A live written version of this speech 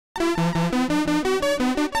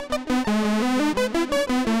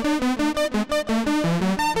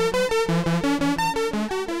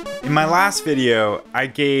my last video, I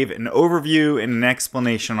gave an overview and an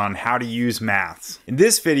explanation on how to use maths. In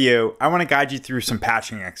this video, I want to guide you through some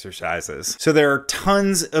patching exercises. So there are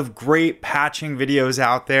tons of great patching videos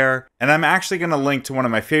out there, and I'm actually going to link to one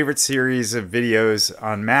of my favorite series of videos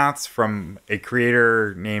on maths from a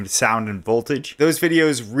creator named Sound and Voltage. Those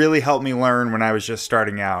videos really helped me learn when I was just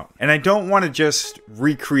starting out. And I don't want to just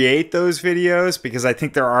recreate those videos because I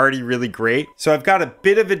think they're already really great. So I've got a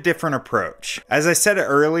bit of a different approach. As I said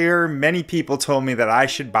earlier, many people told me that I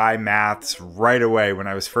should buy maths right away when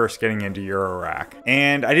I was first getting into Eurorack.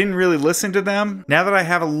 And I didn't really listen to them. Now that I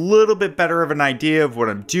have a little bit better of an idea of what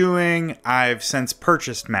I'm doing, I've since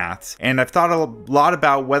purchased maths. And I've thought a lot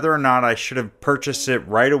about whether or not I should have purchased it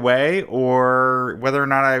right away or whether or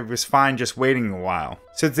not I was fine just waiting a while.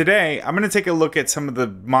 So today, I'm going to take a look at some of the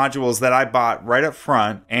modules that I bought right up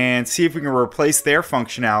front and see if we can replace their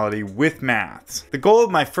functionality with maths. The goal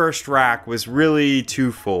of my first rack was really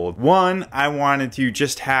twofold. One, I wanted to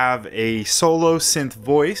just have a solo synth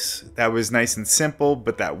voice that was nice and simple,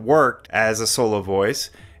 but that worked as a solo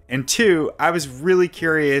voice. And two, I was really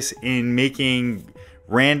curious in making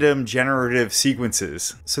random generative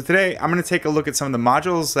sequences. So today I'm going to take a look at some of the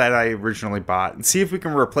modules that I originally bought and see if we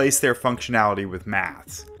can replace their functionality with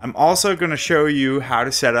maths. I'm also going to show you how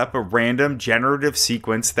to set up a random generative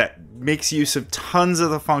sequence that makes use of tons of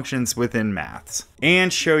the functions within maths,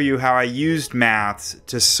 and show you how I used maths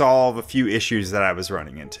to solve a few issues that I was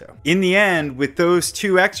running into. In the end, with those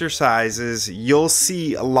two exercises, you'll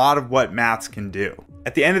see a lot of what maths can do.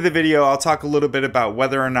 At the end of the video, I'll talk a little bit about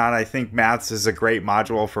whether or not I think maths is a great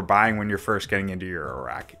module for buying when you're first getting into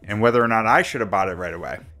Eurorack, and whether or not I should have bought it right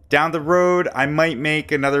away. Down the road, I might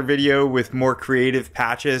make another video with more creative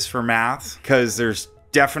patches for maths, because there's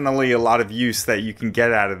definitely a lot of use that you can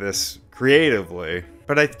get out of this creatively.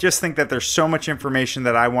 But I just think that there's so much information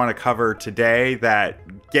that I want to cover today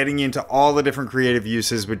that getting into all the different creative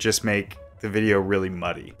uses would just make the video really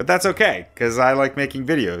muddy. But that's okay, because I like making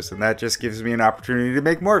videos, and that just gives me an opportunity to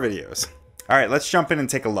make more videos. All right, let's jump in and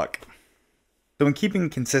take a look. So in keeping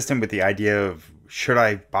consistent with the idea of should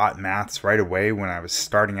I bought maths right away when I was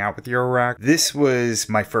starting out with Eurorack, this was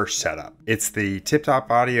my first setup. It's the Tip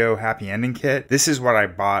Top Audio Happy Ending Kit. This is what I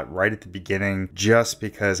bought right at the beginning just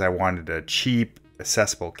because I wanted a cheap,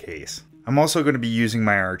 accessible case. I'm also going to be using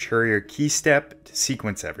my Arturia key step to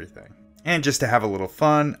sequence everything. And just to have a little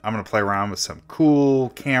fun, I'm going to play around with some cool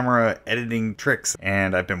camera editing tricks,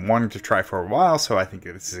 and I've been wanting to try for a while, so I think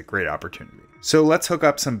this is a great opportunity. So let's hook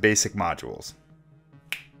up some basic modules.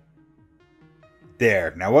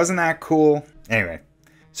 There, now wasn't that cool? Anyway,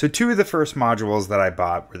 so two of the first modules that I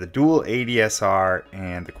bought were the dual ADSR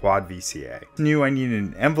and the quad VCA. I knew I needed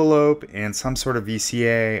an envelope and some sort of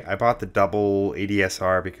VCA. I bought the double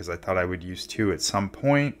ADSR because I thought I would use two at some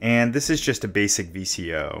point, and this is just a basic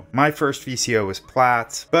VCO. My first VCO was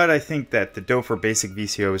Platts, but I think that the Dofer basic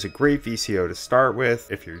VCO is a great VCO to start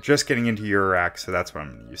with if you're just getting into Eurorack, so that's what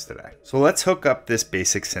I'm going to use today. So let's hook up this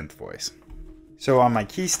basic synth voice. So on my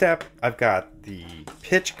key step, I've got the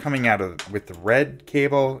pitch coming out with the red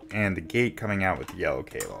cable and the gate coming out with the yellow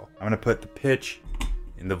cable. I'm going to put the pitch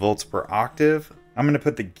in the volts per octave. I'm going to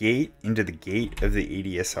put the gate into the gate of the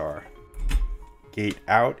ADSR. Gate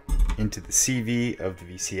out into the CV of the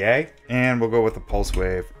VCA. And we'll go with the pulse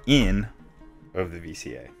wave in of the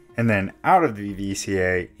VCA. And then out of the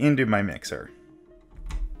VCA into my mixer.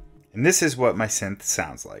 And this is what my synth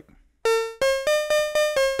sounds like.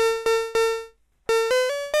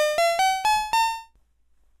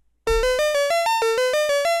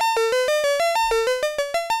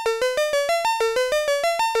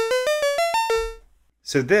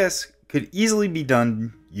 So this could easily be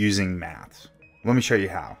done using maths. Let me show you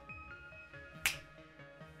how.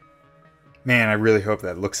 Man, I really hope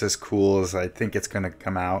that looks as cool as I think it's going to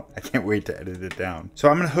come out. I can't wait to edit it down. So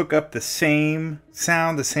I'm going to hook up the same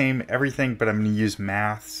sound, the same everything, but I'm going to use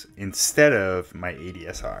maths instead of my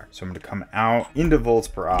ADSR. So I'm going to come out into volts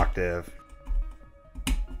per octave.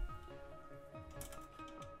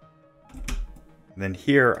 Then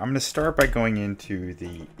here, I'm going to start by going into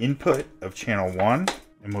the input of channel 1,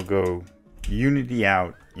 and we'll go unity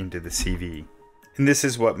out into the CV. And this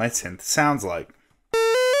is what my synth sounds like.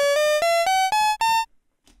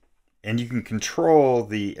 And you can control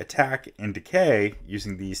the attack and decay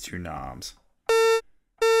using these two knobs.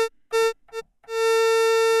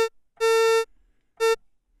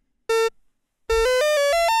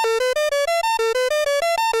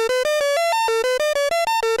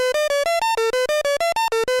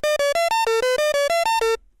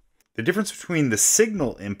 The difference between the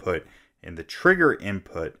signal input and the trigger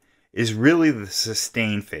input is really the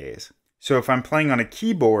sustain phase. So if I'm playing on a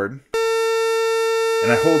keyboard,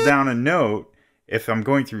 and I hold down a note, if I'm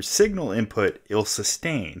going through signal input, it'll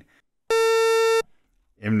sustain.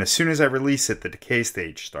 And as soon as I release it, the decay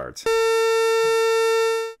stage starts.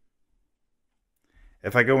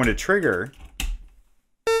 If I go into trigger,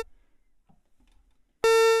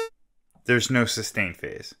 there's no sustain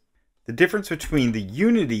phase. The difference between the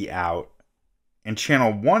unity out and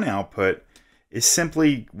channel 1 output is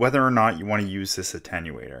simply whether or not you want to use this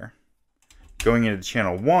attenuator. Going into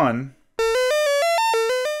channel 1,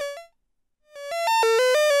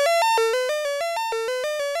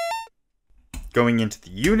 going into the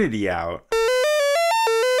unity out,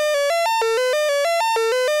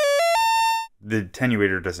 the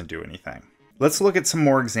attenuator doesn't do anything. Let's look at some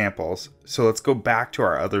more examples. So let's go back to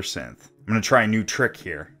our other synth. I'm going to try a new trick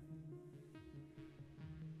here.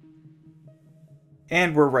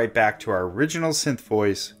 And we're right back to our original synth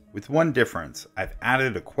voice with one difference. I've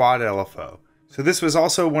added a quad LFO. So this was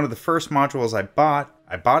also one of the first modules I bought.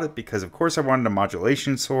 I bought it because of course I wanted a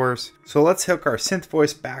modulation source. So let's hook our synth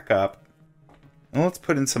voice back up and let's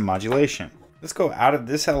put in some modulation. Let's go out of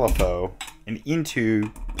this LFO and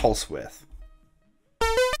into pulse width.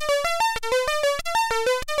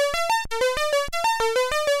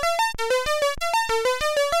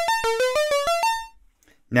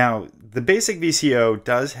 Now, the basic VCO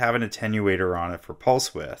does have an attenuator on it for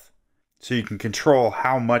pulse width, so you can control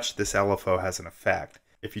how much this LFO has an effect.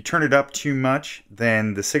 If you turn it up too much,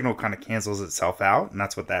 then the signal kind of cancels itself out, and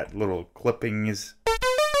that's what that little clipping is.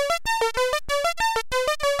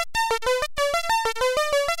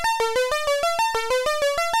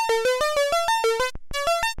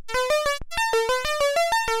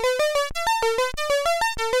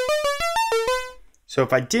 So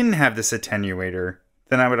if I didn't have this attenuator,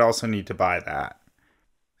 then I would also need to buy that.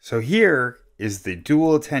 So here is the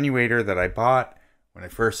dual attenuator that I bought when I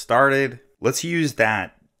first started. Let's use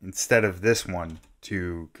that instead of this one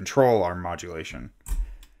to control our modulation.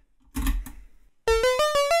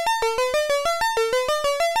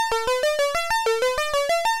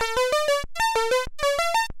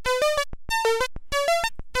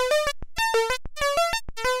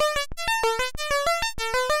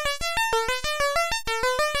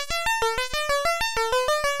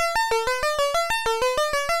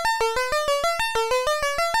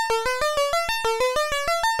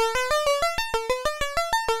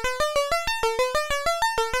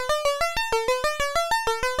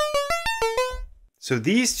 So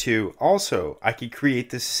these two also, I could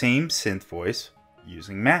create the same synth voice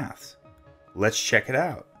using maths. Let's check it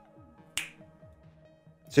out.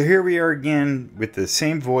 So here we are again with the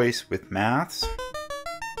same voice with maths,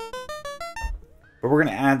 but we're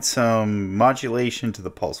going to add some modulation to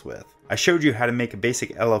the pulse width. I showed you how to make a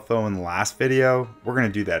basic LFO in the last video. We're going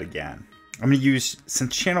to do that again. I'm going to use,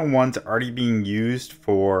 since channel 1's already being used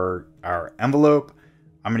for our envelope,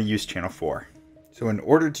 I'm going to use channel 4. So in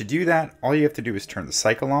order to do that, all you have to do is turn the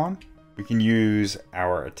cycle on. We can use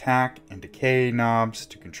our attack and decay knobs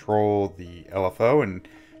to control the LFO, and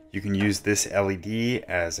you can use this LED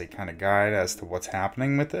as a kind of guide as to what's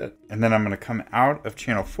happening with it. And then I'm going to come out of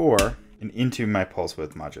channel 4 and into my pulse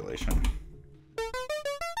width modulation.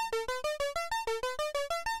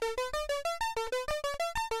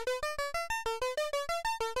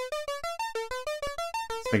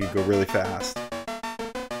 Let's make it go really fast.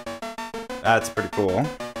 That's pretty cool.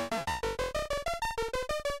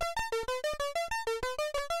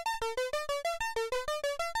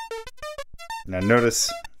 Now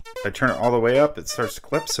notice, if I turn it all the way up, it starts to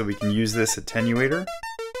clip, so we can use this attenuator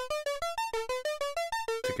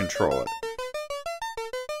to control it.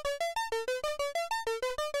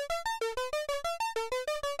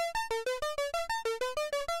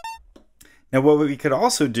 Now what we could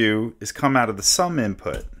also do is come out of the sum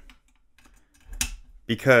input.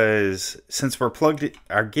 Because since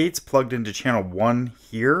our gate's plugged into channel 1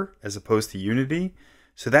 here as opposed to unity,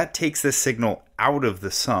 so that takes this signal out of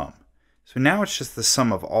the sum. So now it's just the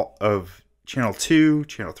sum of channel 2,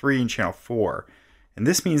 channel 3, and channel 4. And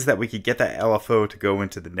this means that we could get that LFO to go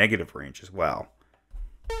into the negative range as well.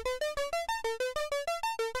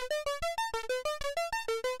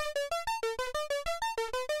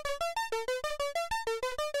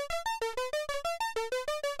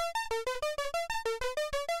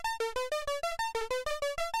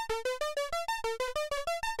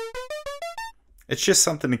 It's just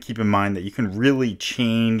something to keep in mind that you can really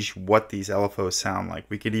change what these LFOs sound like.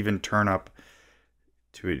 We could even turn up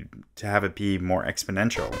to have it be more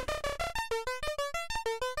exponential.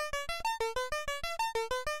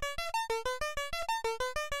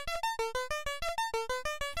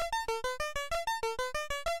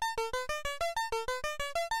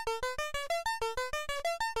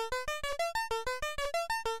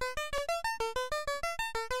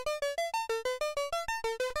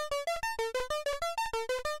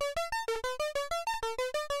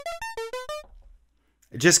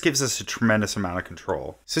 It just gives us a tremendous amount of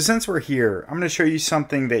control. So since we're here, I'm going to show you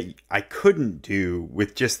something that I couldn't do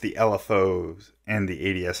with just the LFOs and the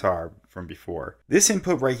ADSR from before. This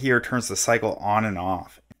input right here turns the cycle on and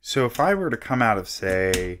off. So if I were to come out of,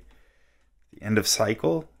 say, the end of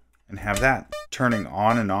cycle and have that turning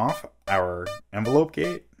on and off our envelope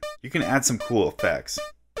gate, you can add some cool effects.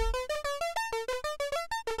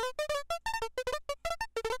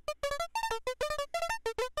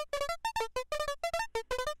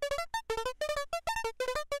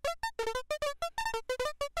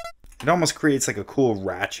 It almost creates like a cool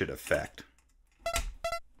ratchet effect.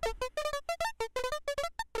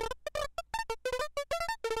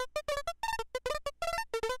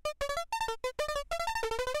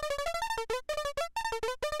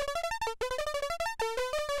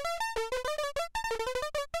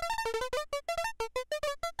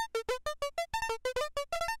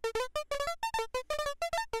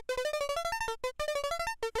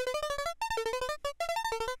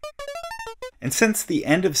 And since the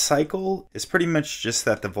end of cycle is pretty much just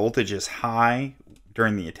that the voltage is high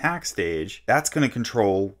during the attack stage, that's going to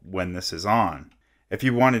control when this is on. If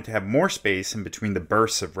you wanted to have more space in between the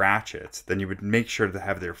bursts of ratchets, then you would make sure to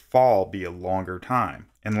have their fall be a longer time.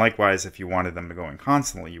 And likewise, if you wanted them to go in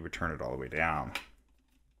constantly, you would turn it all the way down.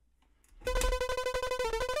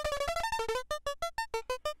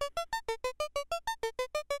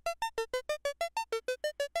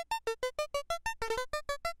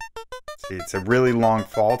 It's a really long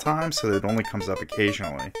fall time, so it only comes up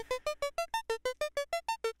occasionally.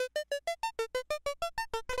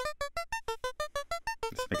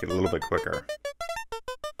 Let's make it a little bit quicker.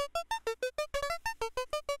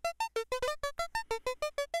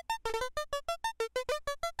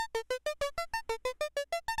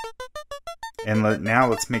 And now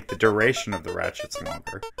let's make the duration of the ratchets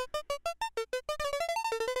longer.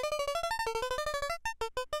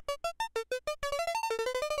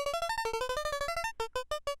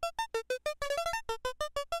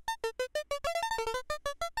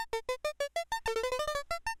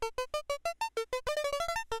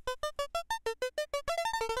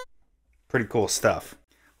 Pretty cool stuff.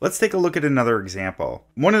 Let's take a look at another example.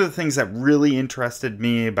 One of the things that really interested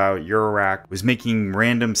me about eurorack was making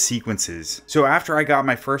random sequences. So after I got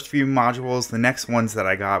my first few modules, the next ones that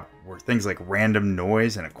I got were things like random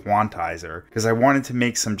noise and a quantizer, because I wanted to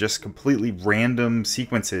make some just completely random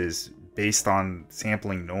sequences based on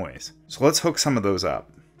sampling noise. So let's hook some of those up.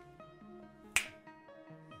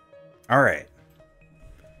 All right.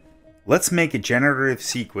 Let's make a generative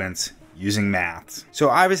sequence using maths. So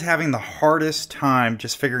I was having the hardest time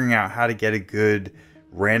just figuring out how to get a good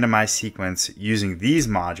randomized sequence using these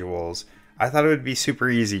modules. I thought it would be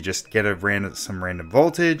super easy, just get some random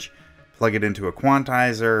voltage, plug it into a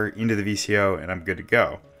quantizer, into the VCO, and I'm good to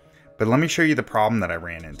go. But let me show you the problem that I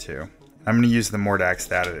ran into. I'm going to use the Mordax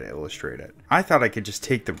data to illustrate it. I thought I could just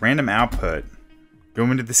take the random output, go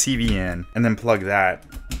into the CVN, and then plug that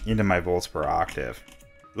into my volts per octave.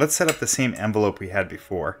 Let's set up the same envelope we had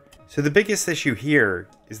before. So the biggest issue here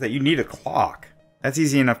is that you need a clock. That's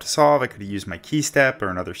easy enough to solve. I could have used my key step or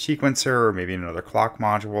another sequencer or maybe another clock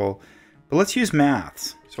module. But let's use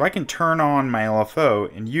maths. So I can turn on my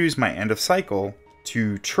LFO and use my end of cycle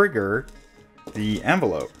to trigger the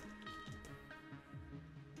envelope.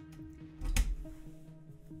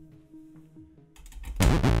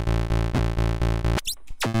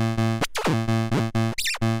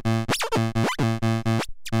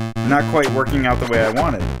 Not quite working out the way I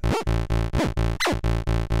wanted.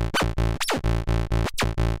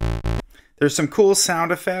 There's some cool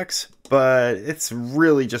sound effects, but it's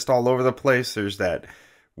really just all over the place. There's that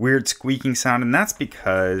weird squeaking sound, and that's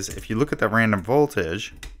because if you look at the random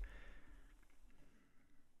voltage,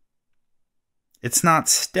 it's not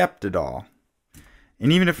stepped at all.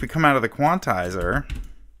 And even if we come out of the quantizer,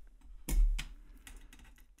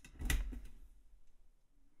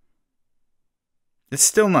 it's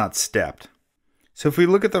still not stepped. So if we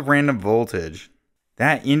look at the random voltage,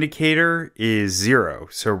 that indicator is 0.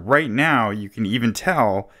 So right now you can even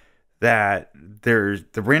tell that the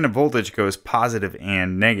random voltage goes positive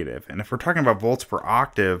and negative. And if we're talking about volts per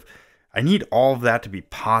octave, I need all of that to be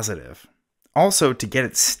positive. Also, to get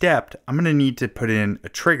it stepped, I'm going to need to put in a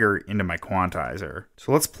trigger into my quantizer.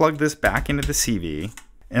 So let's plug this back into the CV,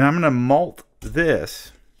 and I'm going to mult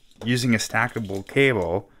this using a stackable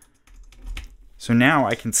cable. So now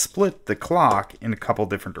I can split the clock in a couple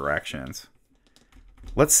different directions.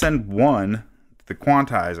 Let's send one to the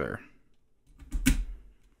quantizer.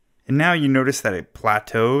 And now you notice that it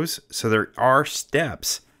plateaus, so there are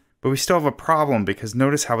steps, but we still have a problem because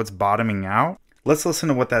notice how it's bottoming out. Let's listen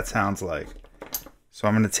to what that sounds like. So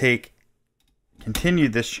I'm going to take continue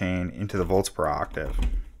this chain into the volts per octave.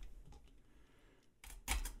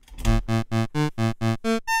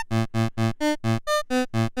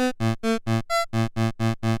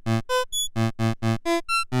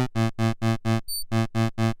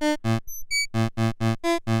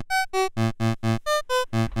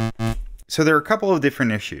 So there are a couple of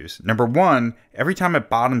different issues. Number one, every time it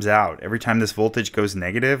bottoms out, every time this voltage goes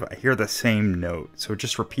negative, I hear the same note. So it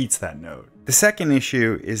just repeats that note. The second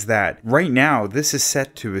issue is that right now, this is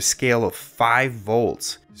set to a scale of 5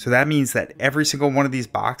 volts. So that means that every single one of these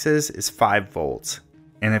boxes is 5 volts.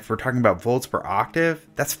 And if we're talking about volts per octave,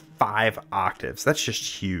 that's 5 octaves. That's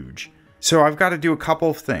just huge. So I've got to do a couple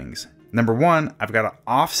of things. Number one, I've got to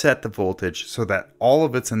offset the voltage so that all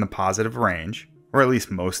of it's in the positive range, or at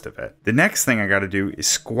least most of it. The next thing I got to do is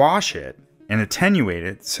squash it and attenuate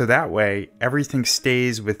it so that way everything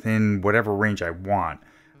stays within whatever range I want.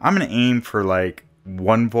 I'm going to aim for like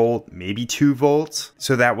 1 volt, maybe 2 volts,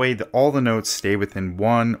 so that way all the notes stay within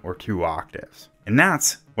 1 or 2 octaves. And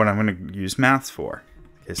that's what I'm going to use maths for.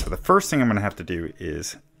 Okay, so the first thing I'm going to have to do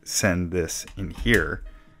is send this in here.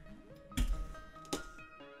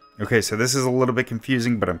 Okay, so this is a little bit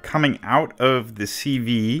confusing, but I'm coming out of the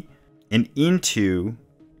CV and into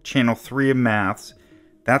channel 3 of maths.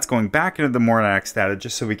 That's going back into the Mordax data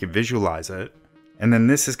just so we can visualize it. And then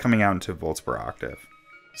this is coming out into volts per octave.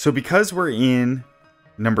 So because we're in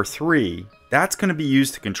number 3, that's going to be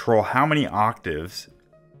used to control how many octaves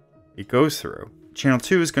it goes through. Channel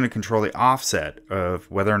 2 is going to control the offset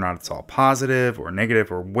of whether or not it's all positive or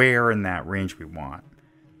negative or where in that range we want.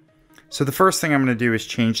 So the first thing I'm going to do is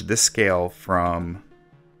change this scale from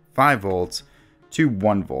 5 volts to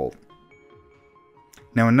 1 volt.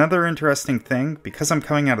 Now another interesting thing, because I'm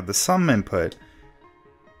coming out of the sum input,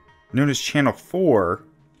 notice channel 4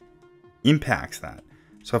 impacts that.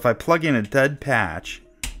 So if I plug in a dud patch,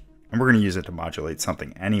 and we're going to use it to modulate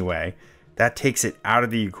something anyway, that takes it out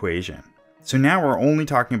of the equation. So now we're only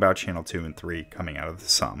talking about channel 2 and 3 coming out of the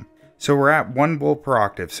sum. So we're at 1 volt per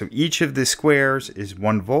octave. So each of the squares is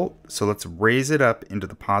 1 volt. So let's raise it up into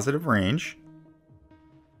the positive range.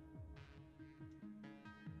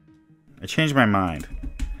 I changed my mind.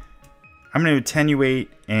 I'm going to attenuate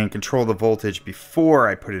and control the voltage before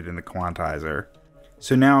I put it in the quantizer.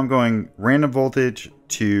 So now I'm going random voltage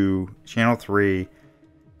to channel 3,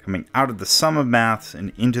 coming out of the sum of maths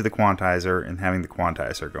and into the quantizer, and having the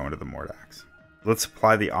quantizer go into the Mordax. Let's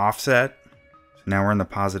apply the offset. So now we're in the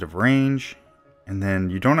positive range, and then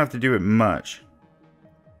you don't have to do it much.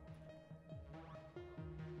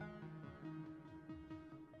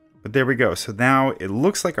 But there we go. So now it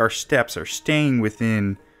looks like our steps are staying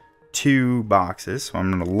within 2 boxes. So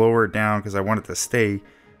I'm going to lower it down because I want it to stay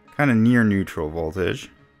kind of near neutral voltage.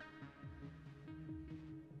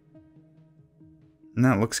 And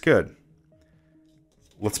that looks good.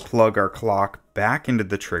 Let's plug our clock back into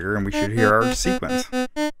the trigger and we should hear our sequence. I'm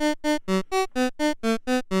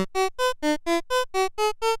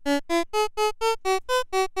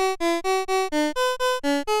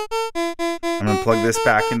going to plug this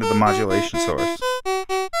back into the modulation source.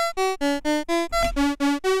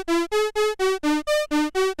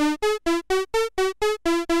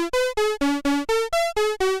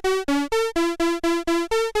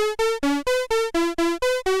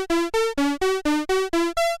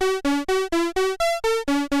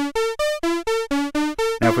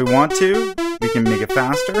 Now if we want to, we can make it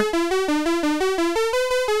faster.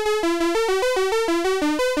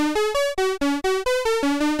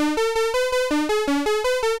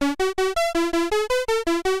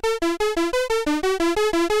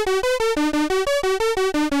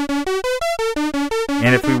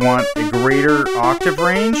 And if we want a greater octave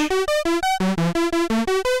range,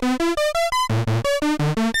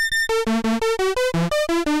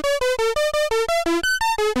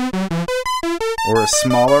 or a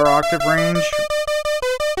smaller octave range,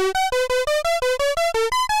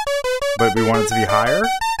 but we want it to be higher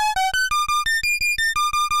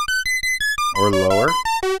or lower.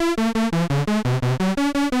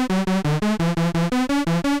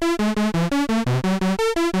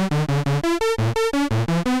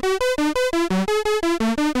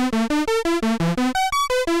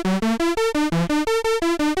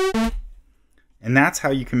 And that's how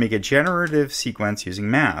you can make a generative sequence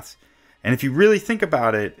using maths. And if you really think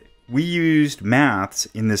about it, we used maths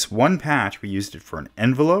in this one patch. We used it for an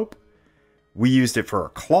envelope. We used it for a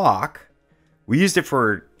clock. We used it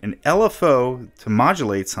for an LFO to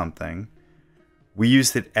modulate something. We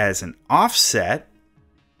used it as an offset.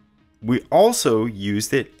 We also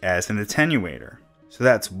used it as an attenuator. So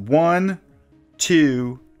that's 1,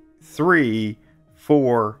 2, 3,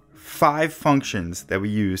 4, 5 functions that we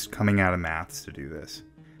used coming out of maths to do this.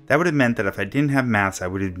 That would have meant that if I didn't have maths, I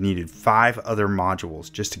would have needed 5 other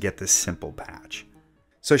modules just to get this simple patch.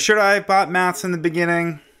 So should I have bought maths in the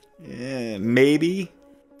beginning? Maybe.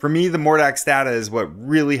 For me, the Mordax data is what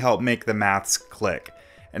really helped make the maths click.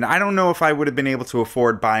 And I don't know if I would have been able to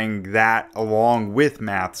afford buying that along with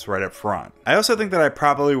maths right up front. I also think that I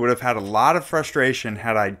probably would have had a lot of frustration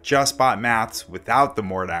had I just bought maths without the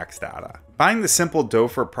Mordax data. Buying the simple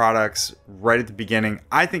Dofer products right at the beginning,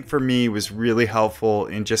 I think for me was really helpful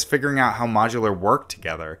in just figuring out how modular worked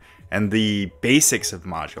together and the basics of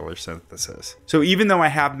modular synthesis. So even though I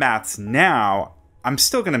have maths now, I'm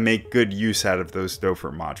still going to make good use out of those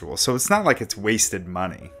Dofer modules, so it's not like it's wasted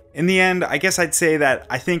money. In the end, I guess I'd say that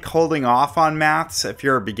I think holding off on maths if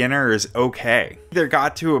you're a beginner is okay. There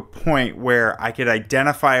got to a point where I could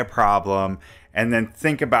identify a problem and then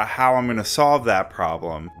think about how I'm going to solve that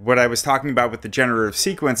problem. What I was talking about with the generative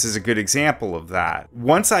sequence is a good example of that.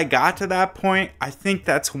 Once I got to that point, I think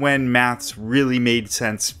that's when maths really made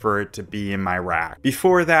sense for it to be in my rack.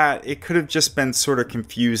 Before that, it could have just been sort of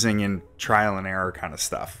confusing and trial and error kind of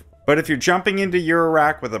stuff. But if you're jumping into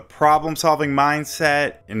Eurorack with a problem-solving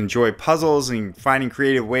mindset and enjoy puzzles and finding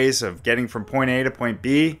creative ways of getting from point A to point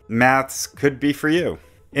B, maths could be for you.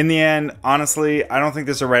 In the end, honestly, I don't think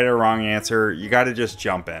there's a right or wrong answer. You gotta just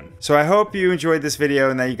jump in. So I hope you enjoyed this video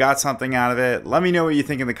and that you got something out of it. Let me know what you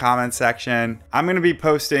think in the comments section. I'm gonna be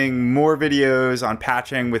posting more videos on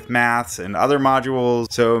patching with maths and other modules,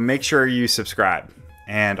 so make sure you subscribe.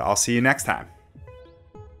 And I'll see you next time.